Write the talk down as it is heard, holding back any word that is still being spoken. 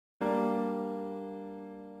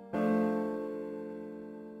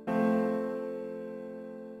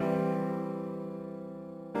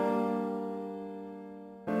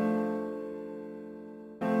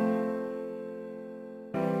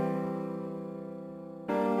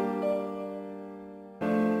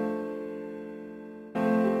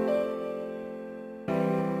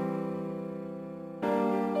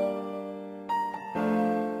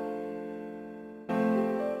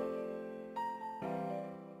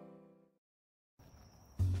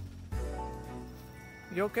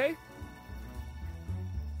You okay?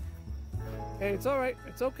 Hey, it's alright.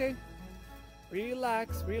 It's okay.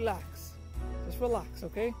 Relax, relax. Just relax,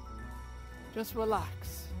 okay? Just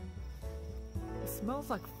relax. It smells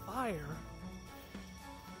like fire.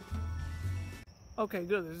 Okay,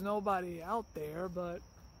 good. There's nobody out there, but...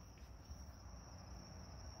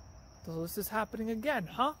 So this is happening again,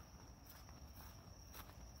 huh?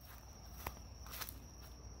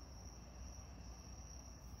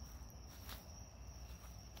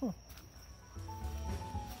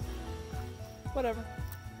 Whatever.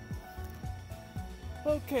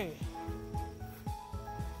 Okay.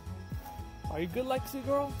 Are you good, Lexi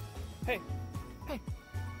girl? Hey. Hey.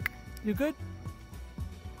 You good?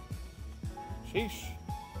 Sheesh.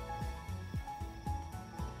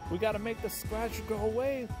 We gotta make the scratch go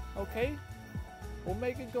away, okay? We'll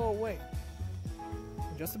make it go away.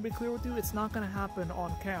 And just to be clear with you, it's not gonna happen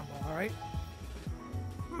on camera, alright?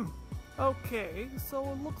 Okay, so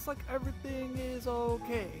it looks like everything is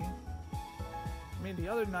okay. I mean, the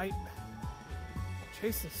other night,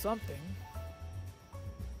 chasing something.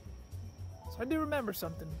 So I do remember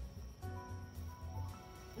something.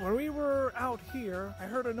 When we were out here, I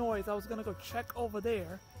heard a noise. I was gonna go check over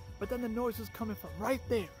there, but then the noise was coming from right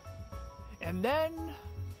there. And then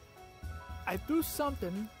I threw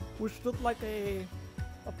something which looked like a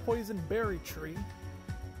poison berry tree.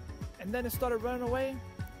 And then it started running away.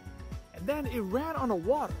 And then it ran on the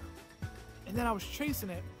water. And then I was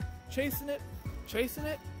chasing it, chasing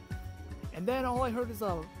it. And then all I heard is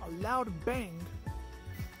a loud bang,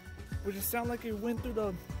 which just sounded like it went through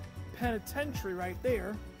the penitentiary right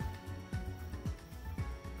there.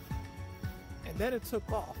 And then it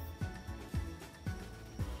took off.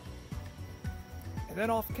 And then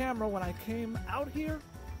off camera, when I came out here,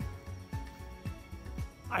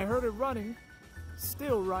 I heard it running,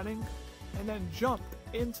 still running, and then jumped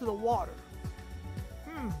into the water.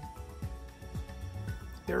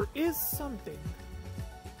 There is something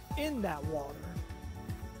in that water,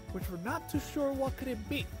 which we're not too sure what could it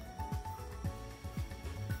be.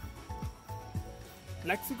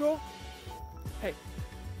 Lexi girl? Hey,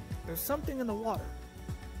 there's something in the water.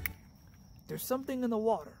 There's something in the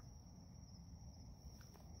water.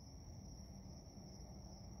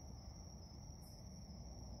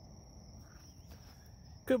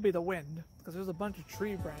 Could be the wind, because there's a bunch of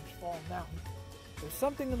tree branches falling down. There's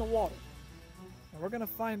something in the water. And we're gonna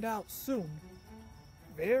find out soon,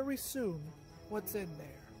 very soon, what's in there.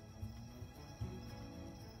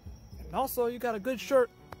 And also, you got a good shirt,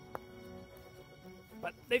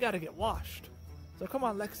 but they gotta get washed. So come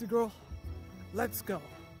on, Lexi girl, let's go.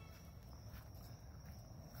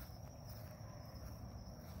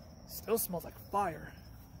 Still smells like fire.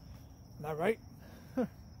 Am I right?